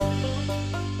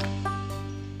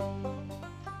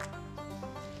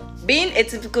Being a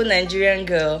typical Nigerian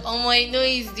girl, oh my, no,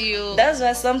 it's you. that's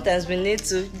why sometimes we need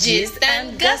to Gist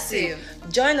and gossip.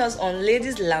 Join us on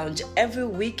Ladies Lounge every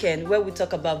weekend where we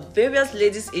talk about various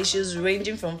ladies' issues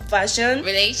ranging from fashion,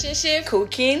 Relationship,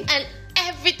 cooking, and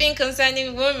everything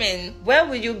concerning women. Where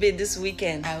will you be this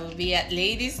weekend? I will be at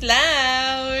Ladies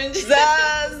Lounge.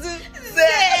 Zaz!